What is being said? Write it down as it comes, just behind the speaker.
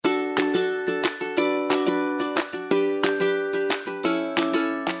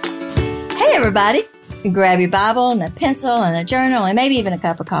everybody. Grab your Bible and a pencil and a journal and maybe even a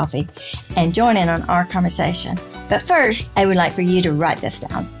cup of coffee and join in on our conversation. But first, I would like for you to write this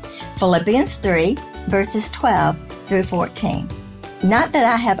down. Philippians 3, verses 12 through 14. Not that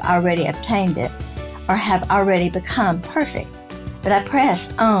I have already obtained it or have already become perfect, but I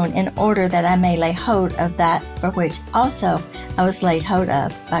press on in order that I may lay hold of that for which also I was laid hold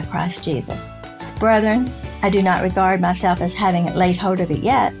of by Christ Jesus. Brethren, I do not regard myself as having laid hold of it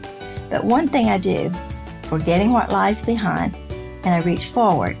yet, but one thing I do, forgetting what lies behind, and I reach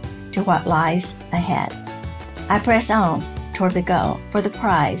forward to what lies ahead. I press on toward the goal for the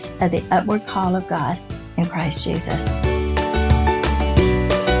prize of the upward call of God in Christ Jesus.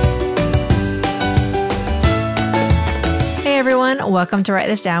 Hey everyone, welcome to Write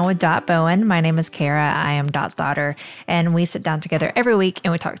This Down with Dot Bowen. My name is Kara. I am Dot's daughter, and we sit down together every week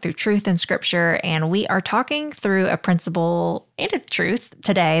and we talk through truth and scripture, and we are talking through a principle and a truth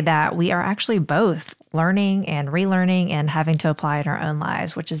today that we are actually both learning and relearning and having to apply in our own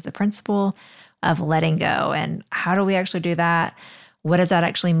lives, which is the principle of letting go. And how do we actually do that? What does that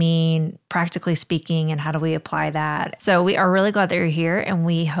actually mean, practically speaking, and how do we apply that? So we are really glad that you're here, and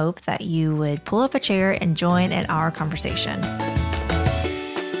we hope that you would pull up a chair and join in our conversation.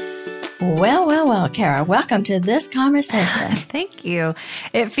 Well, Kara, welcome to this conversation. Thank you.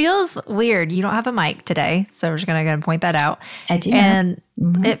 It feels weird. You don't have a mic today, so we're just going to point that out. I do. And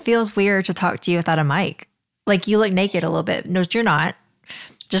it feels weird to talk to you without a mic. Like you look naked a little bit. No, you're not.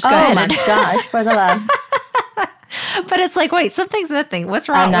 Just go ahead. Oh my gosh, for the love. But it's like, wait, something's missing. What's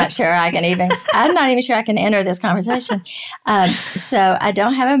wrong? I'm not sure I can I'm not even sure I can enter this conversation. So I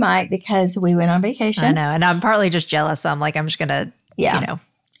don't have a mic because we went on vacation. I know. And I'm partly just jealous. So I'm like, I'm just going to,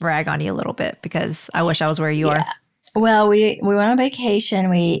 rag on you a little bit because I wish I was where you are. Well, we went on vacation.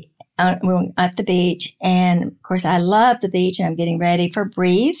 We were at the beach. And of course, I love the beach, and I'm getting ready for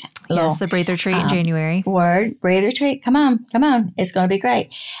Breathe. Yes, the Breathe Retreat in January. Breathe Retreat. Come on. It's going to be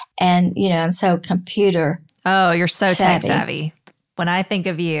great. And, I'm so computer Oh, you're so tech savvy. When I think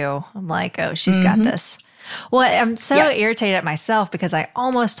of you, I'm like, oh, she's got this. Well, I'm so irritated at myself because I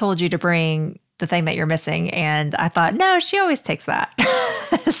almost told you to bring the thing that you're missing. And I thought, no, she always takes that.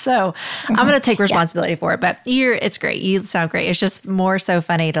 So I'm going to take responsibility for it. But it's great. You sound great. It's just more so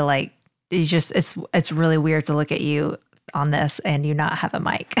funny to it's really weird to look at you on this and you not have a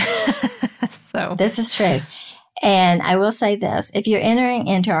mic. So this is true. And I will say this, if you're entering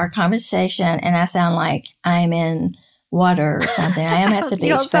into our conversation and I sound like I'm in water or something, I am at the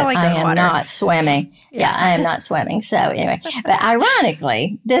beach, but I am not swimming. Yeah, I am not swimming. So anyway, but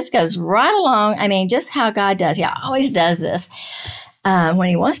ironically, this goes right along. I mean, just how God does. He always does this. When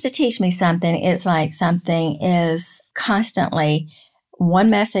he wants to teach me something, it's like something is constantly one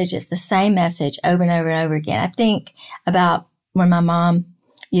message. It's the same message over and over and over again. I think about when my mom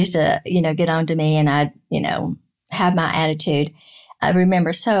used to, get on to me and I'd, have my attitude. I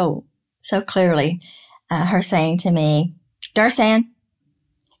remember so clearly her saying to me, Darsan,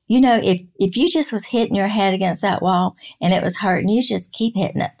 if you just was hitting your head against that wall and it was hurting, you just keep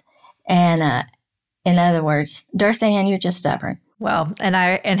hitting it. And in other words, Darsan, you're just stubborn. Well, and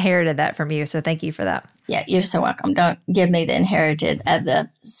I inherited that from you, so thank you for that. Yeah, you're so welcome. Don't give me the inherited of the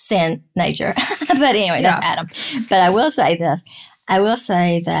sin nature. But anyway, that's Adam. But I will say this. I will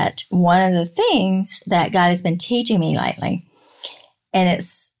say that one of the things that God has been teaching me lately, and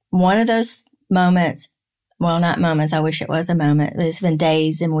it's one of those moments, well, not moments, I wish it was a moment, but it's been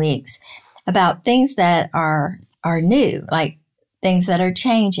days and weeks, about things that are new, like things that are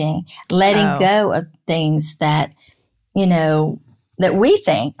changing, letting go of things that, that we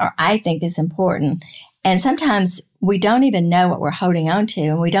think or I think is important. And sometimes we don't even know what we're holding on to,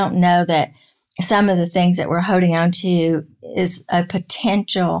 and we don't know that some of the things that we're holding on to is a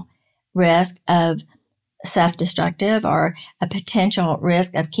potential risk of self-destructive or a potential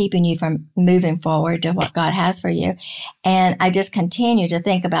risk of keeping you from moving forward to what God has for you. And I just continue to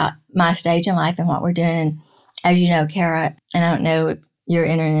think about my stage in life and what we're doing. And as you know, Kara, and I don't know if you're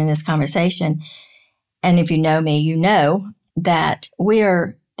entering in this conversation, and if you know me, you know that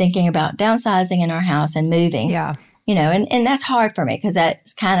we're thinking about downsizing in our house and moving. Yeah. And that's hard for me because that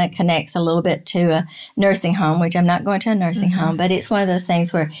kind of connects a little bit to a nursing home, which I'm not going to a nursing home, but it's one of those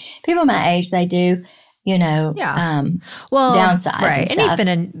things where people my age, they do, downsize. Right. And you've been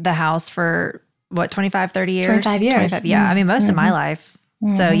in the house for what, 25, 30 years? 25 years. 25, yeah. I mean, most of my life.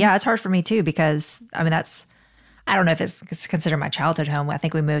 So yeah, it's hard for me too, because I mean, I don't know if it's considered my childhood home. I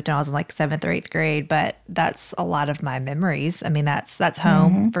think we moved when I was in like 7th or 8th grade, but that's a lot of my memories. I mean, that's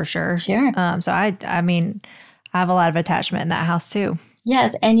home for sure. Sure. So I mean, I have a lot of attachment in that house too.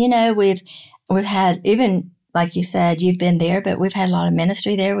 Yes. And we've had even like you said, you've been there, but we've had a lot of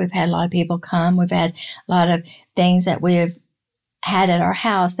ministry there. We've had a lot of people come. We've had a lot of things that we've had at our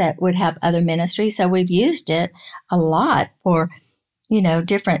house that would help other ministries. So we've used it a lot for,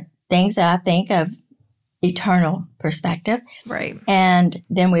 different things that I think of eternal perspective. Right. And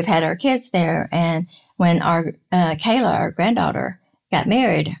then we've had our kids there. And when our Kayla, our granddaughter, got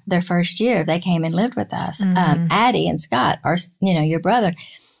married their first year, they came and lived with us. Addie and Scott, your brother,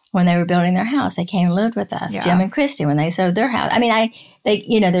 when they were building their house, they came and lived with us. Yeah. Jim and Christy, when they sold their house. I mean,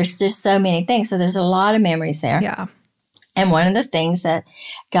 there's just so many things. So there's a lot of memories there. Yeah. And one of the things that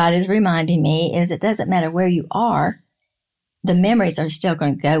God is reminding me is it doesn't matter where you are, the memories are still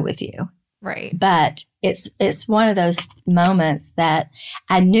going to go with you. Right. But it's one of those moments that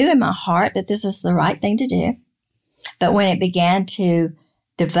I knew in my heart that this was the right thing to do. But when it began to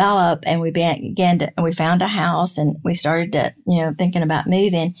develop and we found a house and we started to, thinking about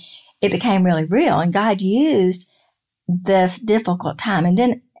moving, it became really real. And God used this difficult time. And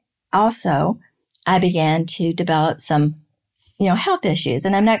then also I began to develop some, health issues.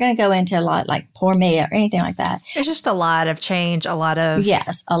 And I'm not going to go into a lot like poor me or anything like that. It's just a lot of change, a lot of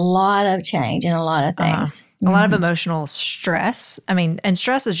change and a lot of things. A lot of emotional stress. I mean, and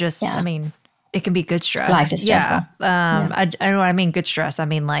stress is just, it can be good stress. Life is stressful. I know what I mean. Good stress. I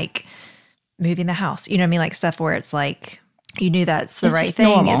mean, like moving the house, like stuff where it's like, you knew that's the right thing.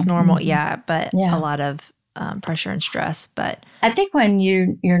 Normal. It's normal. But a lot of pressure and stress. But I think when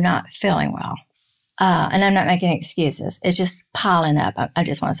you're not feeling well, and I'm not making excuses, it's just piling up. I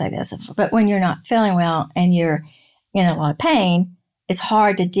just want to say this. But when you're not feeling well and you're in a lot of pain, it's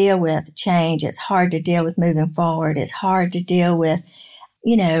hard to deal with change. It's hard to deal with moving forward. It's hard to deal with,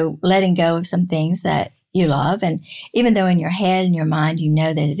 letting go of some things that you love. And even though in your head and your mind,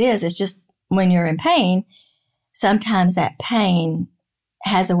 that it is, it's just when you're in pain, sometimes that pain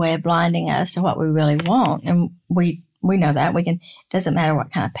has a way of blinding us to what we really want. And we know that doesn't matter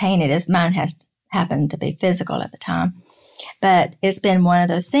what kind of pain it is. Mine happened to be physical at the time, but it's been one of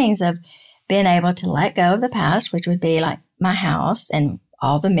those things of being able to let go of the past, which would be like my house and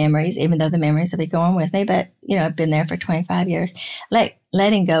all the memories, even though the memories will be going with me, but I've been there for 25 years,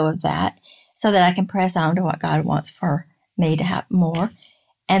 letting go of that so that I can press on to what God wants for me to have more.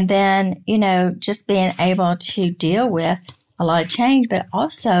 And then, just being able to deal with a lot of change, but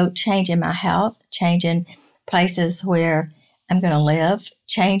also changing my health, changing places where I'm going to live,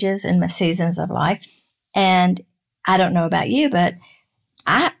 changes in my seasons of life. And I don't know about you, but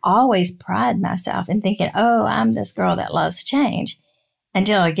I always pride myself in thinking, oh, I'm this girl that loves change,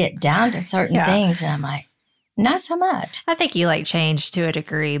 until I get down to certain things. And I'm like, not so much. I think you like change to a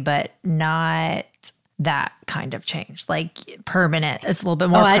degree, but not that kind of change, like permanent. It's a little bit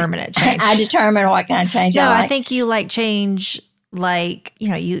more permanent change. I determine what kind of change I like. I think you like change, like,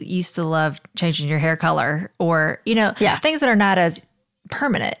 you used to love changing your hair color or, things that are not as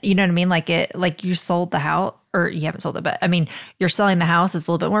permanent. You know what I mean? Like you sold the house, or you haven't sold it, but I mean, you're selling the house is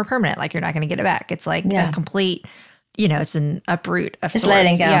a little bit more permanent. Like you're not going to get it back. It's like a complete, it's an uproot of sorts.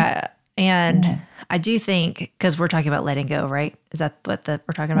 Letting go. Yeah. And I do think, because we're talking about letting go, right? Is that what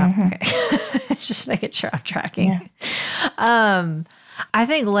we're talking about? Okay. Just making sure I'm tracking. Yeah. I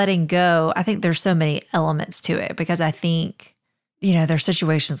think letting go, I think there's so many elements to it, because I think, there's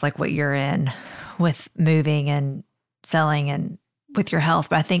situations like what you're in with moving and selling and with your health.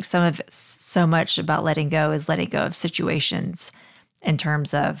 But I think so much about letting go is letting go of situations in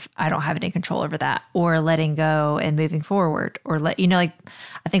terms of, I don't have any control over that, or letting go and moving forward, or I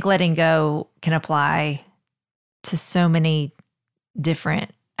think letting go can apply to so many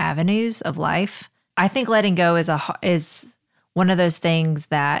different avenues of life. I think letting go is one of those things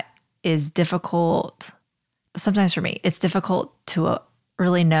that is difficult. Sometimes for me, it's difficult to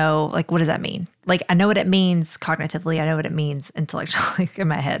really know, like, what does that mean? Like, I know what it means cognitively. I know what it means intellectually in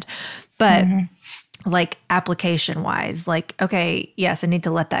my head, but like application wise, like, okay, yes, I need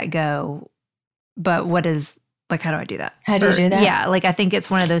to let that go, but how do I do that? How do you do that? Yeah. Like, I think it's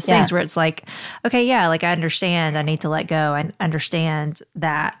one of those things where it's like, okay, yeah, like I understand I need to let go. I understand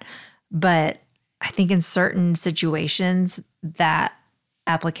that. But I think in certain situations that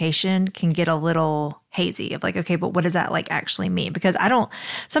application can get a little hazy of like, okay, but what does that like actually mean? Because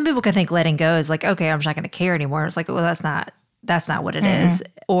some people can think letting go is like, okay, I'm just not going to care anymore. It's like, well, that's not what it is.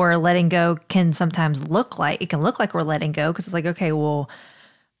 Or letting go can sometimes look like we're letting go, because it's like, okay, well,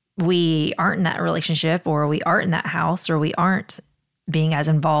 we aren't in that relationship, or we aren't in that house, or we aren't being as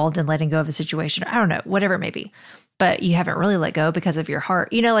involved in letting go of a situation. I don't know, whatever it may be. But you haven't really let go because of your heart.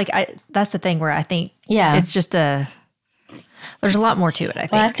 That's the thing where I think it's just there's a lot more to it, I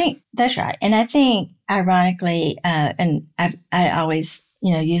think. Well, I think that's right. And I think ironically, and I always,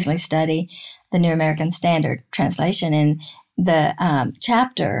 usually study the New American Standard Translation. In the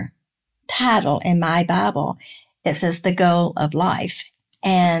chapter title in my Bible, it says the goal of life.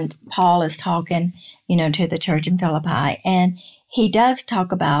 And Paul is talking, to the church in Philippi. And he does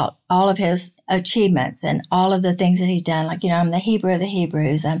talk about all of his achievements and all of the things that he's done. Like, I'm the Hebrew of the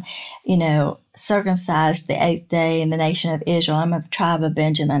Hebrews. I'm, circumcised the 8th day in the nation of Israel. I'm of the tribe of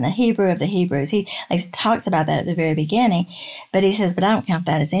Benjamin, a Hebrew of the Hebrews. He talks about that at the very beginning. But he says, but I don't count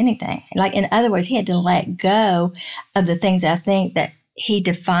that as anything. Like, in other words, he had to let go of the things I think that he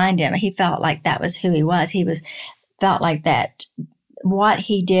defined him. He felt like that was who he was. Felt like that what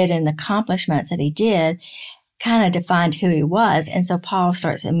he did and the accomplishments that he did kind of defined who he was. And so Paul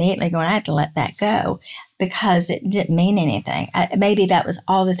starts immediately going, I have to let that go because it didn't mean anything. Maybe that was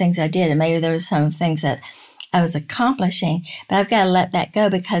all the things I did, and maybe there was some things that I was accomplishing, but I've got to let that go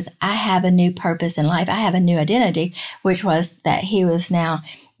because I have a new purpose in life. I have a new identity, which was that he was now,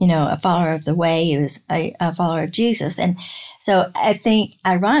 a follower of the way. He was a follower of Jesus. And so I think,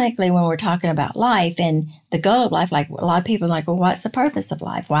 ironically, when we're talking about life and the goal of life, like a lot of people are like, well, what's the purpose of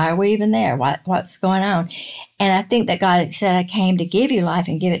life? Why are we even there? What's going on? And I think that God said, I came to give you life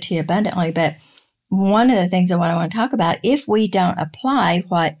and give it to you abundantly. But one of the things that I want to talk about, if we don't apply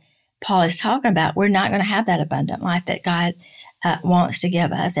what Paul is talking about, we're not going to have that abundant life that God wants to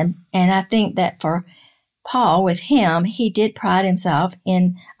give us. And I think that for Paul, with him, he did pride himself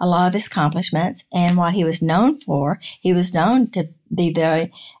in a lot of his accomplishments and what he was known for. He was known to be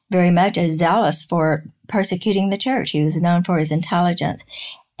very, very much zealous for persecuting the church. He was known for his intelligence.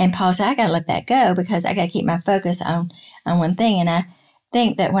 And Paul said, I got to let that go because I got to keep my focus on one thing. And I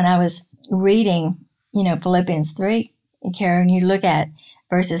think that when I was reading, Philippians 3, Karen, you look at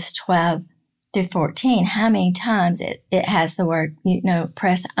verses 12 through 14, how many times it has the word,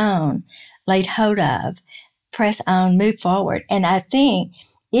 press on, laid hold of, press on, move forward. And I think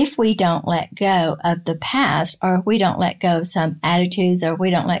if we don't let go of the past, or if we don't let go of some attitudes, or we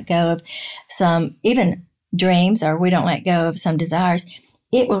don't let go of some even dreams, or we don't let go of some desires,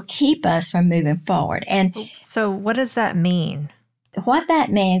 it will keep us from moving forward. And so what does that mean? What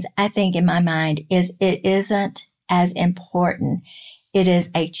that means, I think, in my mind, is it isn't as important. It is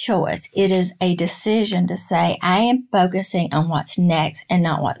a choice. It is a decision to say, I am focusing on what's next and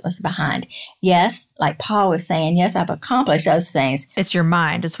not what was behind. Yes, like Paul was saying, yes, I've accomplished those things. It's your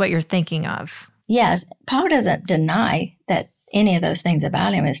mind. It's what you're thinking of. Yes, Paul doesn't deny that any of those things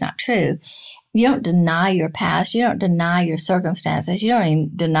about him is not true. You don't deny your past. You don't deny your circumstances. You don't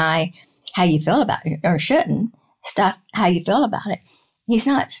even deny how you feel about it, or shouldn't stuff how you feel about it. He's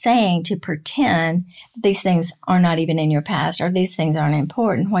not saying to pretend that these things are not even in your past or these things aren't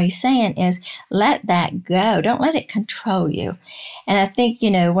important. What he's saying is let that go. Don't let it control you. And I think,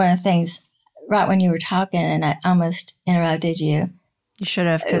 one of the things, right when you were talking, and I almost interrupted you. You should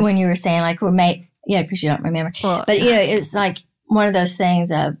have. When you were saying, like, because you don't remember. Well, but, it's like one of those things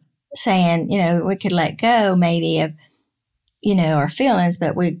of saying, we could let go maybe of, our feelings,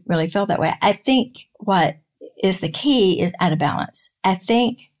 but we really feel that way. I think what is the key is out of balance. I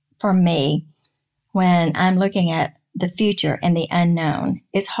think for me, when I'm looking at the future and the unknown,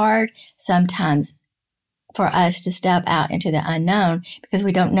 it's hard sometimes for us to step out into the unknown because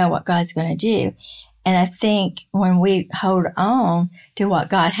we don't know what God's going to do. And I think when we hold on to what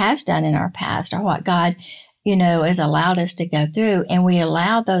God has done in our past, or what God, has allowed us to go through, and we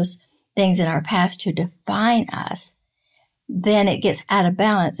allow those things in our past to define us, then it gets out of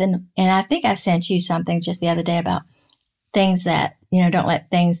balance. And I think I sent you something just the other day about things that, don't let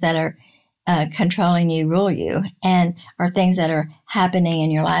things that are controlling you rule you, or things that are happening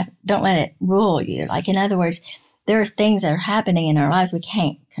in your life, don't let it rule you. Like, in other words, there are things that are happening in our lives we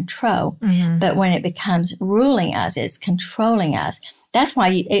can't control. Mm-hmm. But when it becomes ruling us, it's controlling us. That's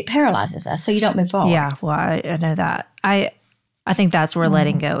why it paralyzes us, so you don't move forward. Yeah, well, I know that. I think that's where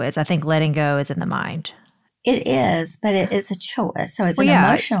letting go is. I think letting go is in the mind. It is, but it is a choice. So it's an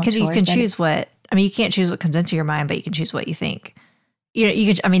emotional choice. Because you can choose you can't choose what comes into your mind, but you can choose what you think.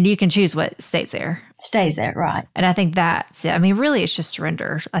 You can choose what stays there. Stays there, right. And I think that's it. Really, it's just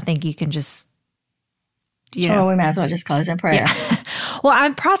surrender. I think you can just, Well, we might as well just close in prayer. Yeah. Well,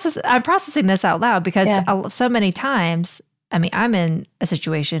 I'm processing this out loud because so many times, I'm in a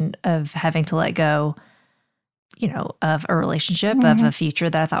situation of having to let go, of a relationship, mm-hmm. of a future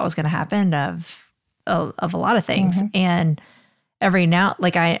that I thought was going to happen, of a lot of things. Mm-hmm. And every now,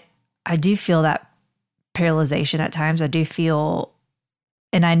 like I do feel that paralyzation at times. I do feel,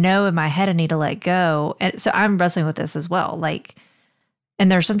 and I know in my head I need to let go. And so I'm wrestling with this as well. Like,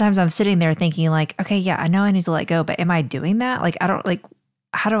 and there's sometimes I'm sitting there thinking like, okay, yeah, I know I need to let go, but am I doing that? Like,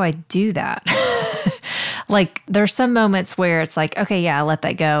 how do I do that? Like, there's some moments where it's like, okay, yeah, I let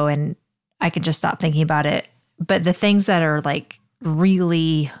that go and I can just stop thinking about it. But the things that are like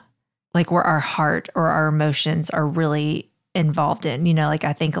really like where our heart or our emotions are really involved in, like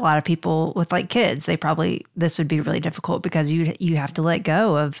I think a lot of people with like kids, this would be really difficult because you have to let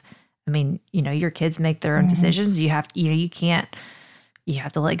go of, your kids make their own decisions. You have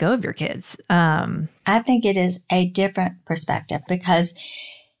to let go of your kids. I think it is a different perspective because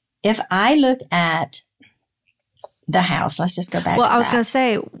if I look at the house, let's just go back to that. Well, I was going to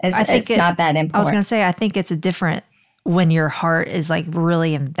say, I think it's not that important. I was going to say, I think it's a different when your heart is like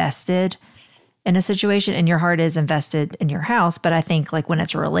really invested in a situation and your heart is invested in your house. But I think like when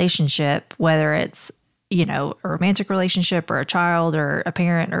it's a relationship, whether it's, a romantic relationship or a child or a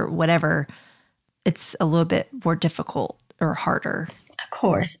parent or whatever, it's a little bit more difficult or harder. Of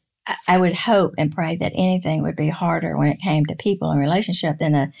course. I would hope and pray that anything would be harder when it came to people and relationship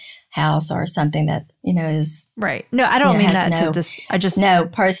than a house or something that, is... Right. No, I don't mean that to this. I just... No,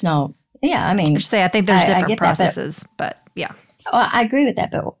 personal... Yeah, I mean... I just say I think there's different processes, but yeah. Well, I agree with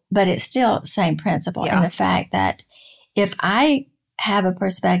that, but it's still the same principle. Yeah. And the fact that if I have a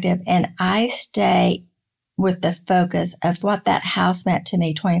perspective and I stay with the focus of what that house meant to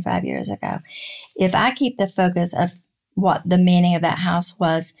me 25 years ago, if I keep the focus of what the meaning of that house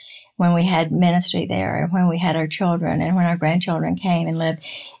was when we had ministry there and when we had our children and when our grandchildren came and lived,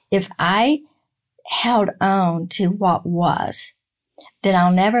 if I held on to what was, then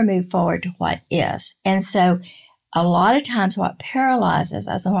I'll never move forward to what is. And so a lot of times what paralyzes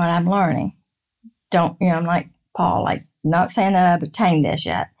us and what I'm learning, I'm like Paul, like not saying that I've attained this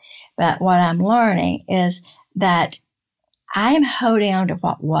yet, but what I'm learning is that I am holding on to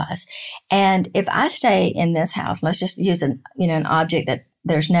what was. And if I stay in this house, let's just use an object that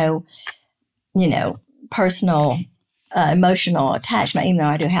there's no, personal, emotional attachment, even though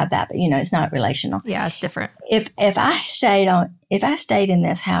I do have that, but it's not relational. Yeah, it's different. If I stayed in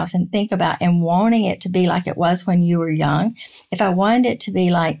this house and think about and wanting it to be like it was when you were young, if I wanted it to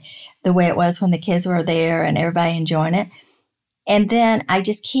be like the way it was when the kids were there and everybody enjoying it, and then I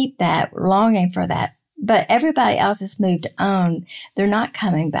just keep that longing for that. But everybody else has moved on. They're not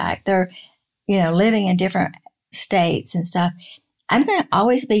coming back. They're, living in different states and stuff. I'm going to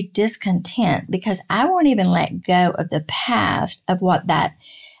always be discontent because I won't even let go of the past of what that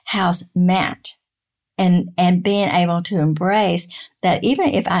house meant and being able to embrace that even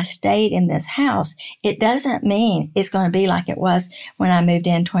if I stayed in this house, it doesn't mean it's going to be like it was when I moved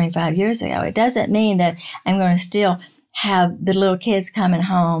in 25 years ago. It doesn't mean that I'm going to still have the little kids coming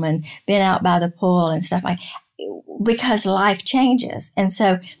home and being out by the pool and stuff because life changes. And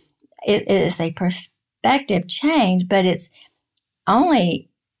so it is a perspective change, but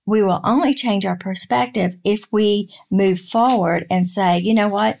we will only change our perspective if we move forward and say, you know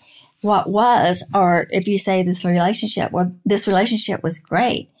what was, or if you say this relationship was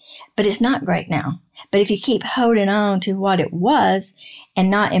great, but it's not great now. But if you keep holding on to what it was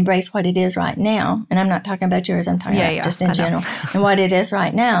and not embrace what it is right now, and I'm not talking about yours, I'm talking about just in general, and what it is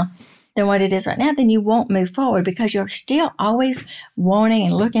right now, then you won't move forward because you're still always wanting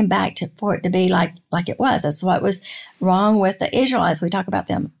and looking back for it to be like it was. That's what was wrong with the Israelites. We talk about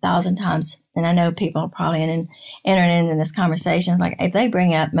them 1,000 times, and I know people are probably entering into this conversation, like if they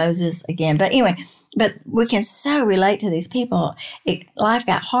bring up Moses again. But anyway, but we can so relate to these people. Life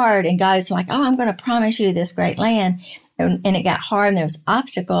got hard, and God's like, oh, I'm going to promise you this great land. And it got hard and there was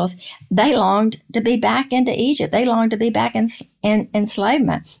obstacles. They longed to be back into Egypt. They longed to be back in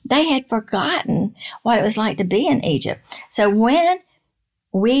enslavement. They had forgotten what it was like to be in Egypt. So when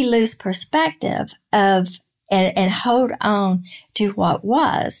we lose perspective of and hold on to what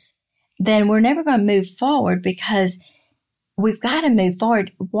was, then we're never going to move forward because we've got to move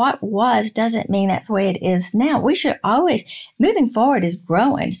forward. What was doesn't mean that's the way it is now. We should always, moving forward is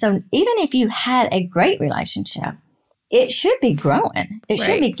growing. So even if you had a great relationship, it should be growing. It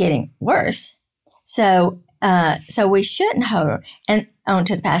should be getting worse. So we shouldn't hold on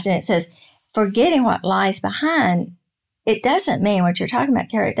to the past. And it says, forgetting what lies behind, it doesn't mean what you're talking about,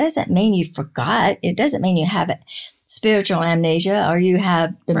 Kara. It doesn't mean you forgot. It doesn't mean you have spiritual amnesia or you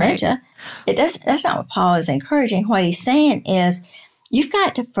have dementia. Right. That's not what Paul is encouraging. What he's saying is you've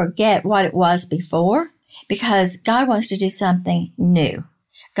got to forget what it was before because God wants to do something new.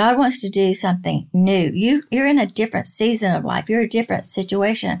 God wants to do something new. You're in a different season of life. You're in a different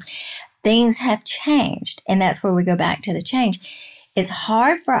situation. Things have changed, and that's where we go back to the change. It's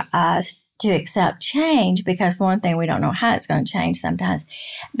hard for us to accept change because, for one thing, we don't know how it's going to change sometimes.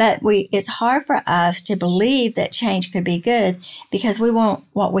 But it's hard for us to believe that change could be good because we want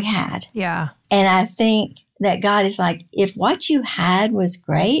what we had. Yeah. And I think that God is like, if what you had was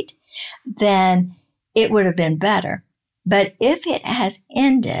great, then it would have been better. But if it has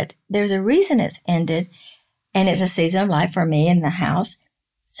ended, there's a reason it's ended, and it's a season of life for me in the house.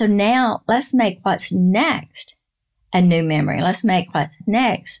 So now let's make what's next a new memory. Let's make what's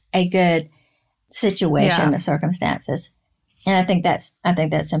next a good situation, the circumstances. And I think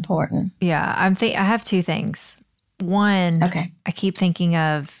that's important. Yeah, I have two things. One, I keep thinking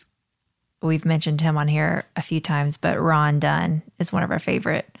of, we've mentioned him on here a few times, but Ron Dunn is one of our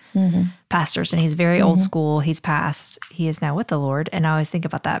favorite pastors, and he's very old school. He's passed. He is now with the Lord. And I always think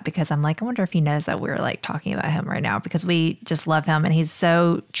about that because I'm like, I wonder if he knows that we're like talking about him right now, because we just love him, and he's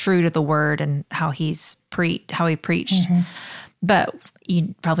so true to the word and how he preached. But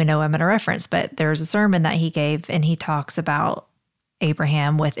you probably know him at a reference, but there's a sermon that he gave, and he talks about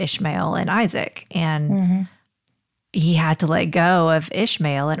Abraham with Ishmael and Isaac. And he had to let go of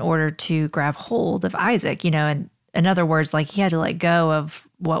Ishmael in order to grab hold of Isaac, and in other words, like he had to let go of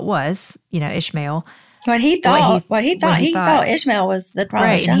what was, Ishmael. What he thought Ishmael was the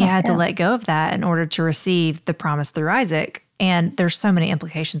promise. Right, and he had to let go of that in order to receive the promise through Isaac. And there's so many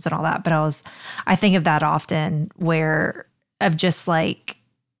implications and all that. But I think of that often, where of just like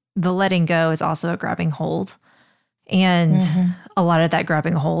the letting go is also a grabbing hold. And a lot of that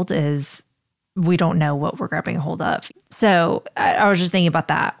grabbing hold is we don't know what we're grabbing hold of. So I was just thinking about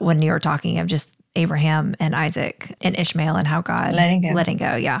that when you were talking of just Abraham and Isaac and Ishmael and how God letting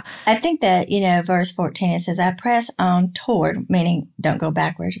go. Yeah. I think that, verse 14, it says, I press on toward, meaning don't go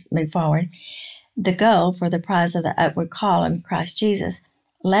backwards, move forward, the goal for the prize of the upward call in Christ Jesus.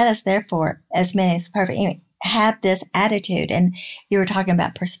 Let us therefore, as many as perfect, have this attitude. And you were talking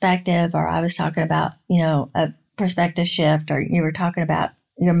about perspective, or I was talking about, a perspective shift, or you were talking about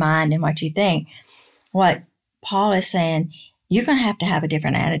your mind and what you think. What Paul is saying, you're going to have a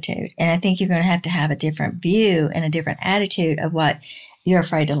different attitude. And I think you're going to have a different view and a different attitude of what you're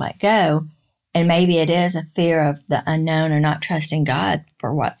afraid to let go. And maybe it is a fear of the unknown or not trusting God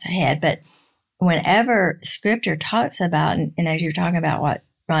for what's ahead. But whenever Scripture talks about, and as you're talking about what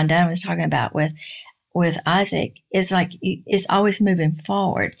Ron Dunn was talking about with Isaac, it's like it's always moving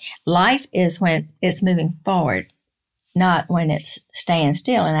forward. Life is when it's moving forward, not when it's staying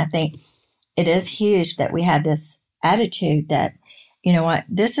still. And I think it is huge that we have this attitude that,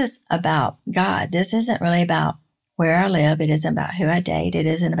 this is about God. This isn't really about where I live. It isn't about who I date. It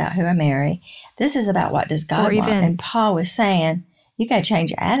isn't about who I marry. This is about what does God want. And Paul was saying, you got to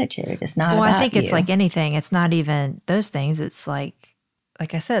change your attitude. It's not about I think it's like anything. It's not even those things. It's like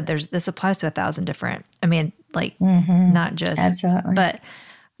I said, this applies to 1,000 different, not just. Absolutely. But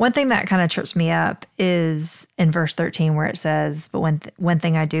one thing that kind of trips me up is in verse 13 where it says, but one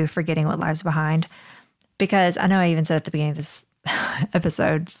thing I do, forgetting what lies behind. Because I know I even said at the beginning of this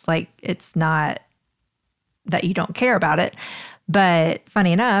episode, like, it's not that you don't care about it. But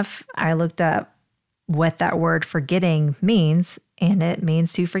funny enough, I looked up what that word forgetting means, and it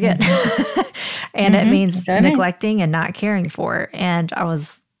means to forget. And it means neglecting and not caring for. And I was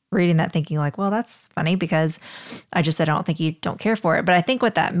reading that thinking like, well, that's funny because I just said I don't think you don't care for it. But I think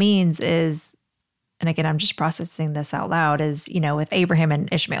what that means is, and again, I'm just processing this out loud, is, with Abraham and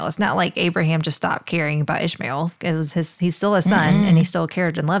Ishmael, it's not like Abraham just stopped caring about Ishmael. It was he's still a son and he still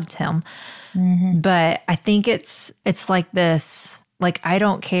cared and loved him. But I think it's like this, like, I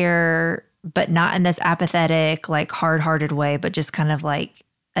don't care, but not in this apathetic, like hard-hearted way, but just kind of like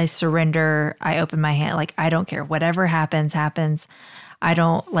I surrender. I open my hand. Like, I don't care. Whatever happens, happens. I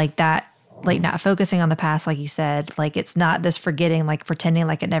don't like that. Like, not focusing on the past, like you said, like it's not this forgetting, like pretending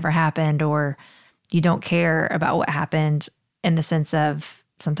like it never happened, or you don't care about what happened, in the sense of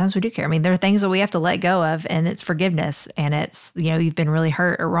sometimes we do care. I mean, there are things that we have to let go of, and it's forgiveness, and it's, you've been really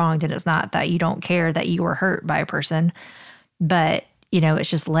hurt or wronged, and it's not that you don't care that you were hurt by a person, but, it's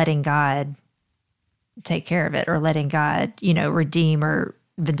just letting God take care of it, or letting God, redeem or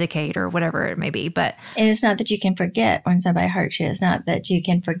vindicate or whatever it may be. But and it's not that you can forget when somebody hurts you. It's not that you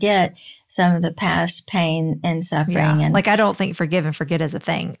can forget some of the past pain and suffering. Yeah. And like, I don't think forgive and forget is a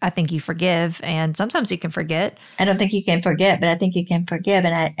thing. I think you forgive, and sometimes you can forget. I don't think you can forget, but I think you can forgive.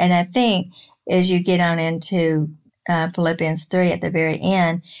 And I think as you get on into Philippians 3 at the very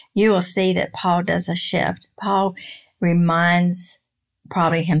end, you will see that Paul does a shift. Paul reminds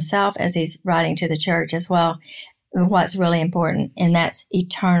probably himself, as he's writing to the church as well, what's really important, and that's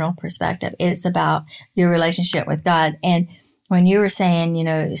eternal perspective. It's about your relationship with God. And when you were saying,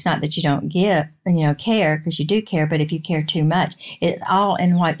 it's not that you don't care, because you do care, but if you care too much, it's all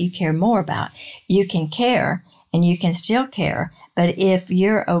in what you care more about. You can care and you can still care, but if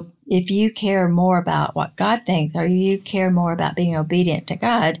you care more about what God thinks, or you care more about being obedient to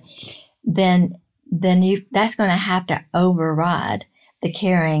God, then that's going to have to override the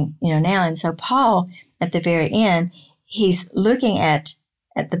caring, now. And so Paul, at the very end, he's looking at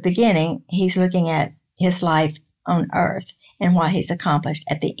the beginning, he's looking at his life on earth and what he's accomplished.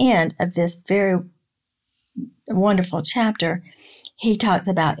 At the end of this very wonderful chapter, he talks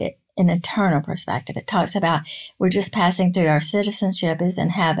about it an eternal perspective. It talks about we're just passing through. Our citizenship is in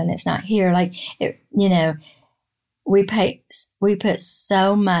heaven. It's not here. Like, we put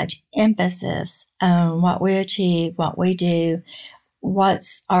so much emphasis on what we achieve, what we do,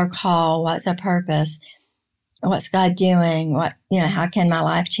 what's our call, what's our purpose, what's God doing, how can my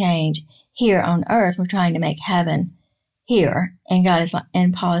life change? Here on earth, we're trying to make heaven here.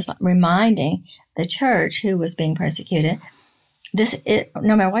 And Paul is reminding the church who was being persecuted,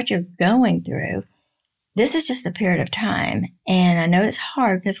 no matter what you're going through, this is just a period of time. And I know it's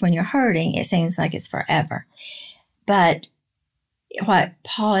hard because when you're hurting, it seems like it's forever. But what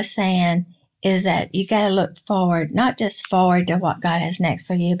Paul is saying is that you got to look forward, not just forward to what God has next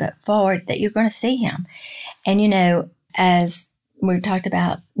for you, but forward that you're going to see him. And, as we talked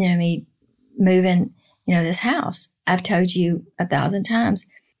about, me moving, this house, I've told you 1,000 times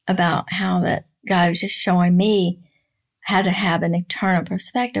about how that God was just showing me how to have an eternal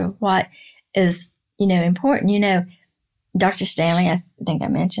perspective of what is, important. Dr. Stanley, I think I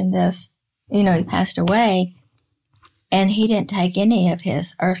mentioned this, he passed away and he didn't take any of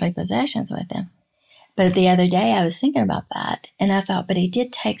his earthly possessions with him. But the other day I was thinking about that and I thought, but he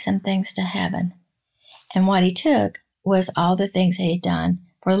did take some things to heaven. And what he took was all the things he had done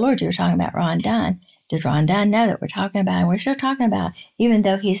for the Lord. You were talking about Ron Dunn. Does Ron Dunn know that we're talking about him? We're still talking about, even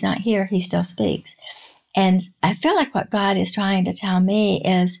though he's not here, he still speaks. And I feel like what God is trying to tell me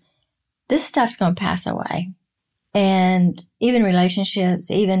is this stuff's going to pass away. And even relationships,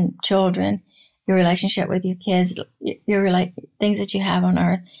 even children, your relationship with your kids, things that you have on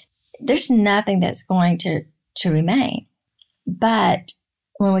earth, there's nothing that's going to remain. But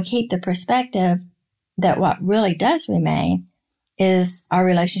when we keep the perspective that what really does remain is our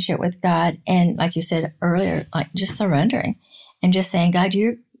relationship with God, and like you said earlier, like just surrendering and just saying, God,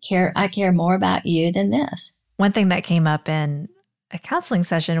 I care more about you than this. One thing that came up in a counseling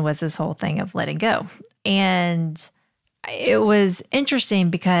session was this whole thing of letting go. And it was interesting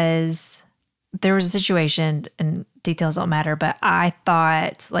because there was a situation, and details don't matter, but I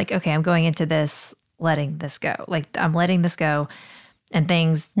thought like, okay, I'm going into this, letting this go. Like I'm letting this go, and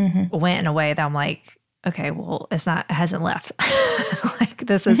things went in a way that I'm like, okay, well, it hasn't left. Like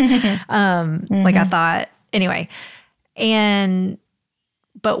this is, like I thought anyway. And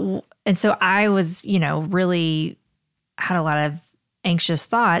so I was, really had a lot of anxious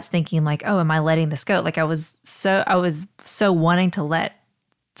thoughts thinking like, oh, am I letting this go? Like I was so wanting to let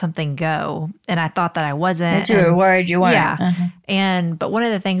something go. And I thought that I wasn't. That you were worried you weren't. Yeah. But one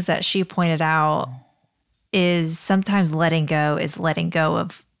of the things that she pointed out is sometimes letting go is letting go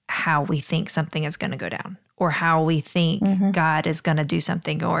of how we think something is going to go down, or how we think God is going to do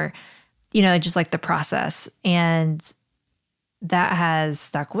something, or, just like the process. And that has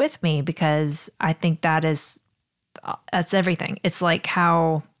stuck with me because I think that's everything. It's like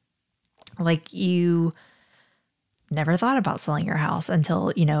how, like you never thought about selling your house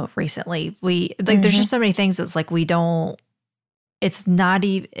until, recently. There's just so many things that's like, it's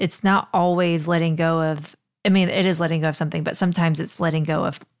not always letting go of, it is letting go of something, but sometimes it's letting go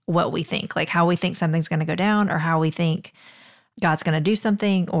of what we think, like how we think something's going to go down, or how we think God's going to do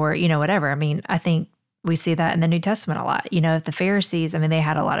something, or, whatever. I think we see that in the New Testament a lot. The Pharisees, they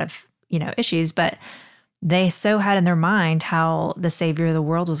had a lot of, issues, but they so had in their mind how the Savior of the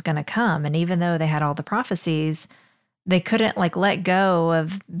world was going to come. And even though they had all the prophecies, they couldn't let go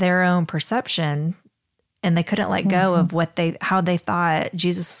of their own perception, and they couldn't let go of how they thought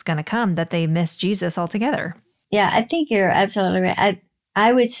Jesus was going to come, that they missed Jesus altogether. Yeah, I think you're absolutely right.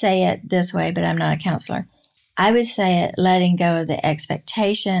 I would say it this way, but I'm not a counselor. I would say it letting go of the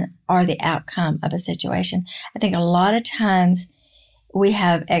expectation or the outcome of a situation. I think a lot of times we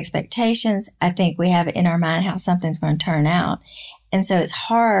have expectations. I think we have it in our mind how something's going to turn out. And so it's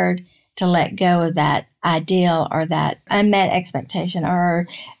hard to let go of that ideal or that unmet expectation or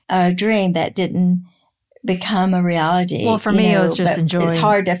a dream that didn't become a reality. Well, for me, it was just enjoying. It's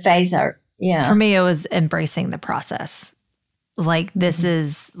hard to phase out. Yeah. For me, it was embracing the process. Like this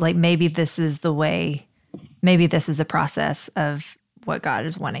is maybe this is the way, maybe this is the process of what God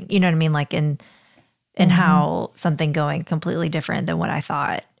is wanting. You know what I mean? Like in how something going completely different than what I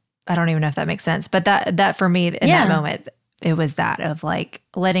thought. I don't even know if that makes sense. But that for me in that moment, it was that of like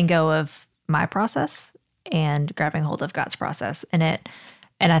letting go of my process and grabbing hold of God's process. And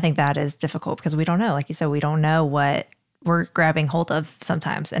I think that is difficult because we don't know. Like you said, we don't know what we're grabbing hold of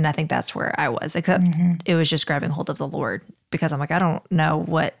sometimes. And I think that's where I was, except it was just grabbing hold of the Lord, because I'm like, I don't know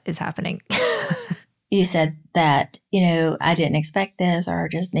what is happening. you said that, I didn't expect this or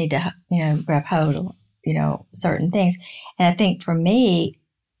just need to, grab hold of, certain things. And I think for me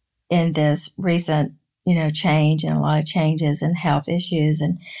in this recent, change and a lot of changes and health issues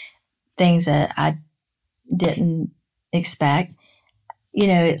and things that I didn't expect,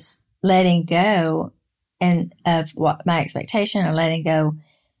 it's letting go and of what my expectation or letting go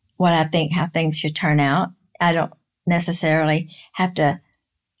what I think how things should turn out. I don't necessarily have to,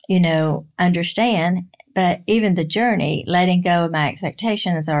 understand, but even the journey, letting go of my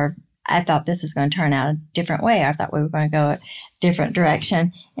expectations or I thought this was going to turn out a different way. I thought we were going to go a different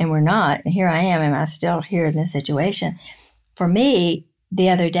direction and we're not. And here I am. Am I still here in this situation? For me, the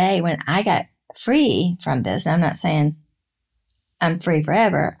other day when I got free from this, I'm not saying I'm free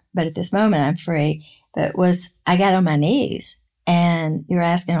forever, but at this moment I'm free, but I got on my knees and you're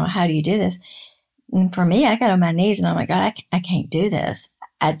asking, well, how do you do this? And for me, I got on my knees and I'm like, God, I can't do this.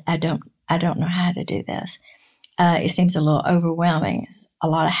 I don't know how to do this. It seems a little overwhelming. It's a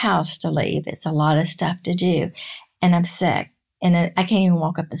lot of house to leave. It's a lot of stuff to do. And I'm sick and I can't even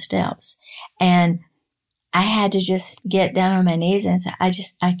walk up the steps. And I had to just get down on my knees and say,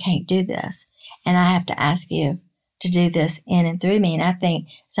 I can't do this. And I have to ask you to do this in and through me. And I think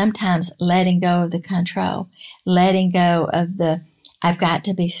sometimes letting go of the control, letting go of I've got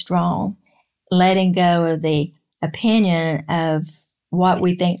to be strong, letting go of the opinion of what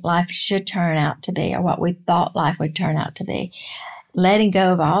we think life should turn out to be or what we thought life would turn out to be, letting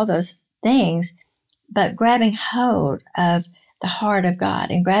go of all those things, but grabbing hold of the heart of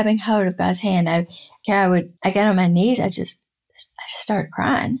God and grabbing hold of God's hand. I got on my knees. I just started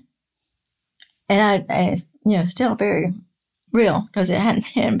crying. And I still very real because it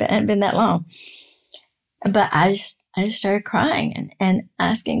hadn't been that long. But I just started crying and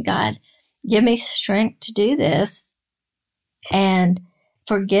asking God, give me strength to do this and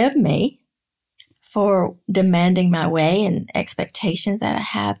forgive me for demanding my way and expectations that I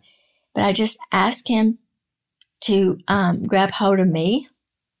have. But I just asked him to grab hold of me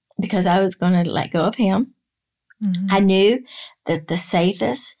because I was going to let go of him. Mm-hmm. I knew that the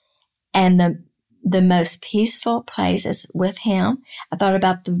safest and the most peaceful place is with him. I thought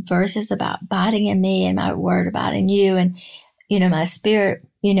about the verses about abiding in me and my word abiding in you. And, my spirit,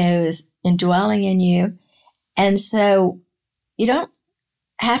 is indwelling in you. And so you don't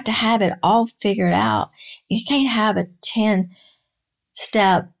have to have it all figured out. You can't have a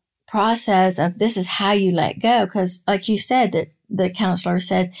 10-step process of this is how you let go. Because like you said, that the counselor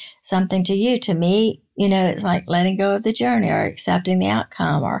said something to you. To me, it's like letting go of the journey or accepting the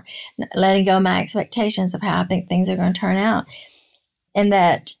outcome or letting go of my expectations of how I think things are going to turn out. And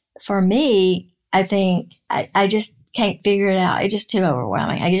that for me, I think I just can't figure it out. It's just too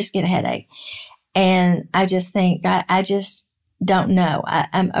overwhelming. I just get a headache. And I just think, I just don't know.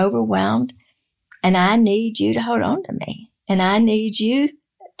 I'm overwhelmed and I need you to hold on to me. And I need you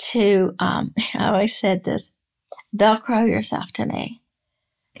to, I always said this, Velcro yourself to me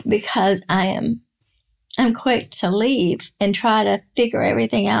because I'm quick to leave and try to figure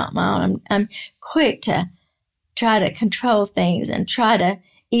everything out, Mom. I'm quick to try to control things and try to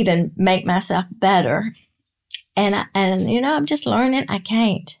even make myself better. And I'm just learning I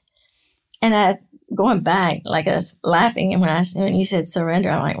can't. And going back, like I was laughing, and when you said surrender,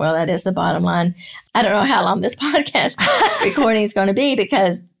 I'm like, well, that is the bottom line. I don't know how long this podcast recording is going to be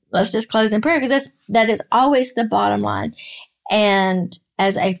because let's just close in prayer because that is always the bottom line. And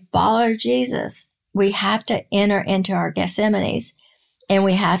as a follower of Jesus, we have to enter into our Gethsemanes and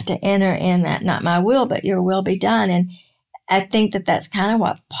we have to enter in that, not my will, but your will be done. And I think that that's kind of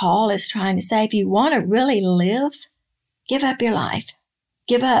what Paul is trying to say. If you want to really live, give up your life.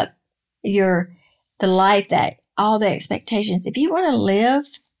 Give up the life that all the expectations. If you want to live,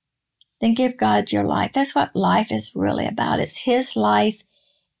 then give God your life. That's what life is really about. It's his life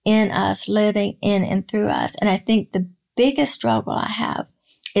in us, living in and through us. And I think the biggest struggle I have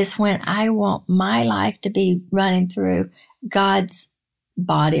is when I want my life to be running through God's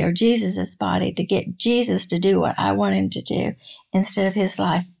body or Jesus's body to get Jesus to do what I want him to do instead of his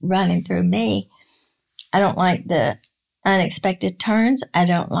life running through me. I don't like the unexpected turns. I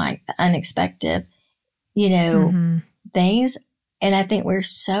don't like the unexpected, things. And I think we're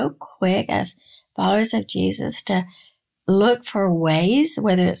so quick as followers of Jesus to look for ways,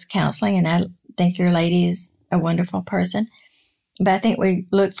 whether it's counseling, and I think your lady is a wonderful person, but I think we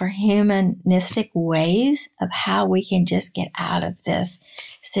look for humanistic ways of how we can just get out of this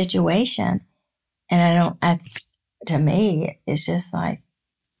situation. And to me, it's just like,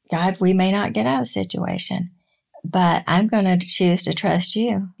 God, we may not get out of the situation, but I'm going to choose to trust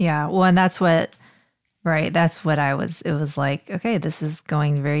you. Yeah. Well, and that's what it was like, okay, this is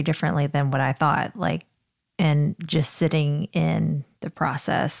going very differently than what I thought. Like, and just sitting in the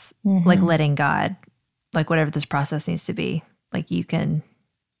process, like letting God, like whatever this process needs to be, like you can,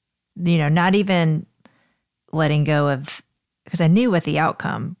 not even letting go of, because I knew what the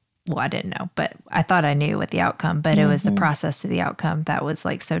outcome, well, I didn't know, but I thought I knew what the outcome, but it was the process to the outcome that was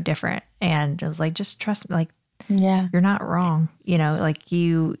like so different. And it was like, just trust me, like, you're not wrong. Like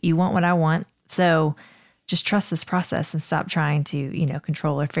you want what I want. So just trust this process and stop trying to,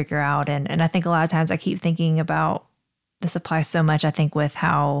 control or figure out. And I think a lot of times I keep thinking about, this applies so much, I think, with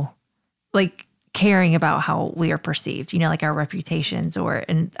how, like, caring about how we are perceived, like our reputations,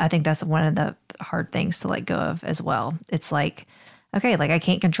 and I think that's one of the hard things to let go of as well. It's like, okay, like I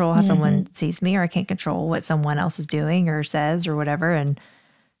can't control how someone sees me, or I can't control what someone else is doing or says or whatever. And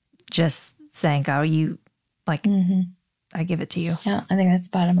just saying, God, you, like, I give it to you. Yeah, I think that's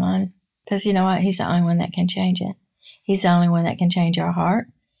bottom line. Because you know what? He's the only one that can change it. He's the only one that can change our heart.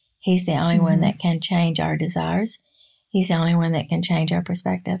 He's the only one that can change our desires. He's the only one that can change our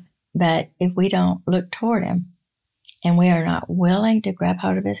perspective. But if we don't look toward him, and we are not willing to grab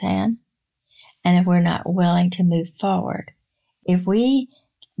hold of his hand, and if we're not willing to move forward, if we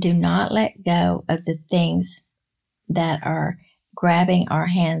do not let go of the things that are grabbing our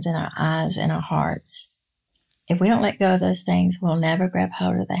hands and our eyes and our hearts, if we don't let go of those things, we'll never grab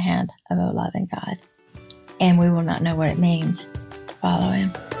hold of the hand of a loving God. And we will not know what it means to follow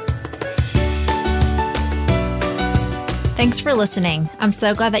him. Thanks for listening. I'm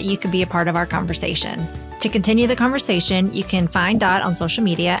so glad that you could be a part of our conversation. To continue the conversation, you can find Dot on social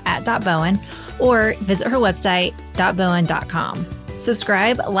media at .bowen or visit her website, .bowen.com.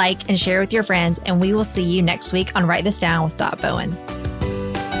 Subscribe, like, and share with your friends, and we will see you next week on Write This Down with Bowen.